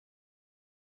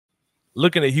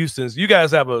looking at Houston's, you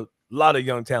guys have a lot of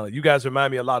young talent. You guys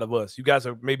remind me a lot of us. You guys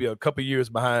are maybe a couple years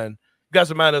behind. You guys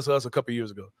remind us of us a couple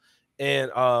years ago.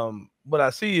 And what I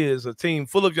see is a team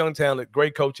full of young talent,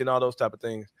 great coaching, all those type of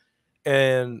things.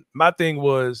 And my thing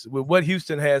was with what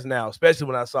Houston has now, especially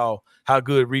when I saw how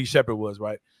good Reed Shepherd was,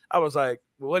 right? I was like,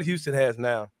 with what Houston has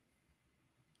now,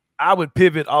 I would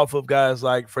pivot off of guys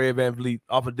like Fred VanVleet,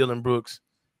 off of Dillon Brooks,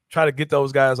 try to get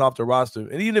those guys off the roster.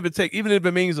 And even if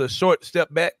it means a short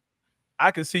step back, I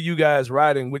can see you guys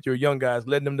riding with your young guys,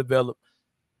 letting them develop,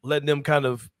 letting them kind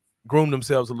of groom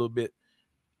themselves a little bit.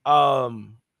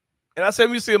 And I said,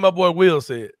 we see what my boy Will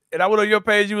said. And I went on your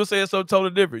page, you were saying something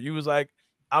totally different. You was like,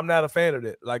 I'm not a fan of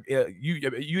that. Like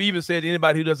you even said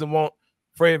anybody who doesn't want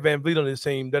Fred VanVleet on his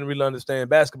team doesn't really understand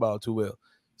basketball too well.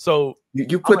 So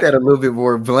you put that a little bit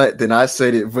more blunt than I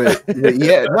said it, but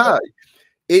yeah, nah.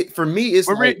 It for me, it's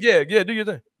like, do your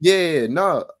thing. Yeah,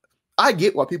 no. I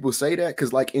get why people say that,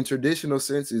 because like in traditional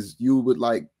senses, you would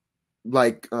like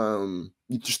you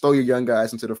just throw your young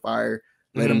guys into the fire,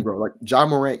 let them grow. Like Ja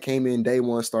Morant came in day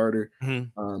one starter,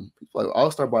 like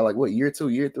all-star by like what, year 2,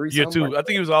 year 3? Year 2. Like I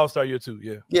think he was all-star year 2,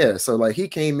 yeah. Yeah, so like he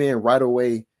came in right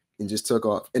away and just took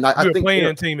off. And I think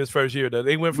playing team his first year though.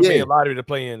 They went from being lottery to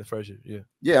play in the first year. Yeah.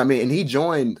 Yeah, I mean, and he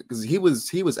joined because he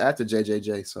was after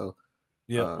JJJ, so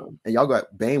yeah. And y'all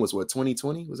got Bane was what,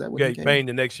 2020? Was that what he came? Bane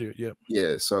the next year, yeah.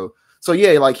 Yeah, so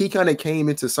yeah, like he kind of came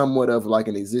into somewhat of like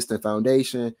an existing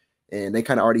foundation, and they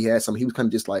kind of already had some. He was kind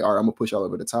of just like, all right, I'm gonna push y'all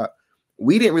over the top.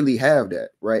 We didn't really have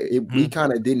that, right? We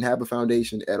kind of didn't have a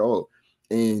foundation at all.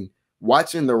 And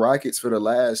watching the Rockets for the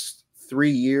last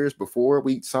 3 years before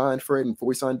we signed Fred and before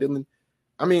we signed Dillon,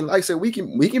 I mean, like I said, we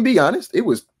can be honest, it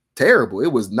was terrible.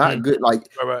 It was not good. Like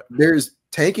there's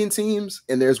tanking teams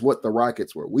and there's what the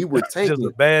Rockets were. We were tanking, just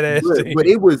a badass team. But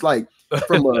it was like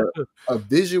from a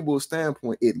visual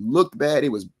standpoint, it looked bad.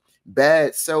 It was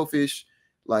bad, selfish,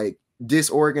 like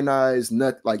disorganized.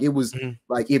 Not like it was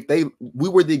like we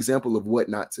were the example of what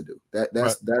not to do.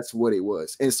 That's what it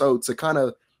was. And so to kind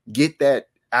of get that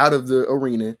out of the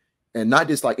arena, and not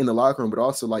just like in the locker room, but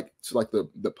also like to like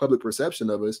the public perception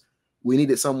of us, we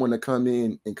needed someone to come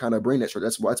in and kind of bring that.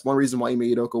 That's one reason why Ime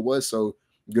Udoka was so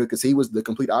good, because he was the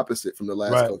complete opposite from the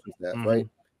last coaching staff, right?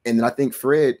 And then I think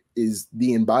Fred is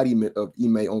the embodiment of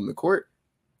Ime on the court,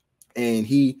 and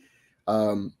he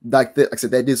like I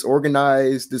said, that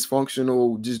disorganized,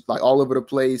 dysfunctional, just like all over the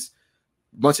place,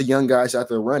 bunch of young guys out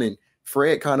there running.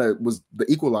 Fred kind of was the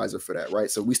equalizer for that,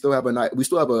 right? So we still have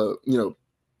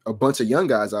a bunch of young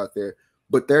guys out there,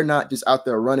 but they're not just out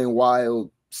there running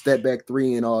wild, step back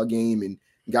three in all game, and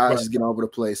guys just getting all over the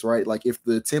place, right? Like if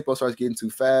the tempo starts getting too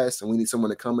fast and we need someone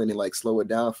to come in and like slow it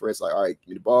down for us, like, all right, give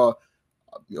me the ball,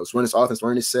 let's run this offense,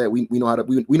 run this set. We know how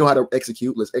to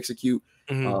execute. Let's execute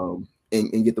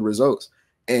and get the results.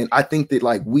 And I think that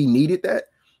like we needed that.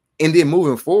 And then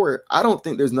moving forward, I don't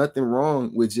think there's nothing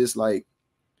wrong with just like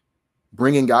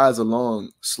bringing guys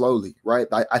along slowly, right?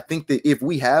 I think that if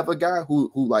we have a guy who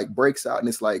like breaks out and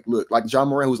it's like, look, like Ja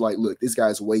Morant, who's like, look, this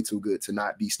guy's way too good to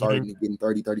not be starting and getting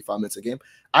 30, 35 minutes a game.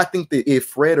 I think that if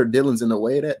Fred or Dillon's in the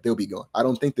way of that, they'll be gone. I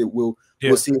don't think that we'll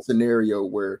see a scenario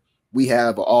where we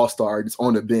have an all-star that's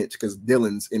on the bench because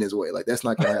Dillon's in his way. Like that's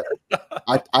not gonna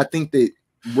happen. I think that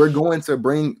we're going to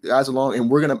bring guys along, and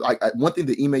we're gonna like one thing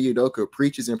that Ime Udoka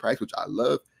preaches in practice, which I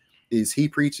love, is he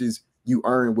preaches you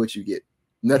earn what you get.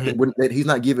 Nothing. He's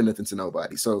not giving nothing to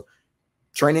nobody. So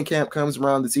training camp comes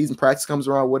around, the season practice comes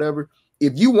around, whatever.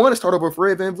 If you want to start over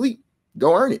Fred VanVleet,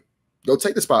 go earn it. Go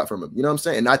take the spot from him. You know what I'm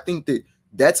saying? And I think that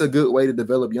that's a good way to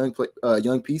develop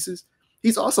young pieces.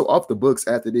 He's also off the books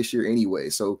after this year anyway.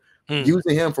 So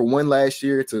using him for one last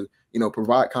year to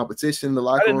provide competition in the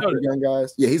locker room for young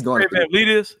guys. Yeah, he's going. Fred VanVleet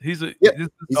is he's I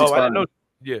didn't know.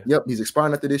 Yeah. Yep, he's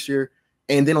expiring after this year.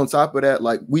 And then on top of that,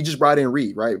 like we just brought in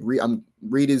Reed, right?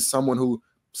 Reed is someone who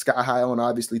sky high on,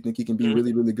 obviously think he can be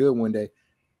really, really good one day.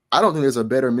 I don't think there's a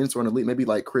better mentor in the league, maybe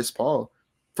like Chris Paul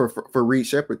for Reed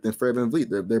Shepherd than Fred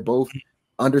VanVleet. They're both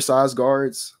undersized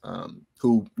guards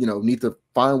who need to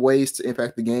find ways to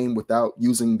impact the game without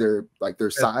using their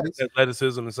size,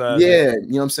 athleticism and size. Yeah, you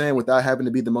know what I'm saying, without having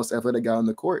to be the most athletic guy on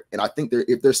the court. And I think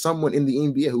if there's someone in the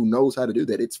NBA who knows how to do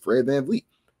that, it's Fred VanVleet.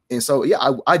 And so yeah,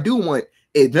 I do want,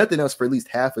 if nothing else, for at least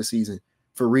half a season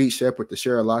for Reed Shepherd to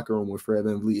share a locker room with Fred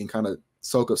VanVleet and kind of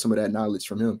soak up some of that knowledge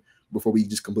from him before we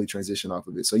just completely transition off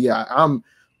of it. So yeah, I'm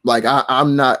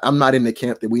not in the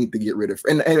camp that we need to get rid of.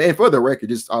 And for the record,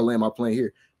 just I'll land my plane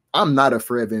here. I'm not a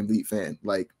Fred VanVleet fan.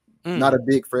 Like not a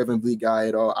big Fred VanVleet guy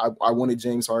at all. I wanted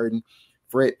James Harden.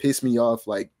 Fred pissed me off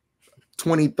like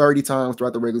 20, 30 times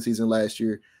throughout the regular season last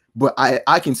year. But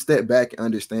I can step back and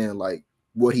understand like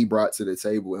what he brought to the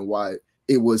table and why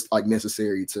it was like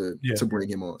necessary to Yeah. bring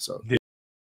him on. So Yeah.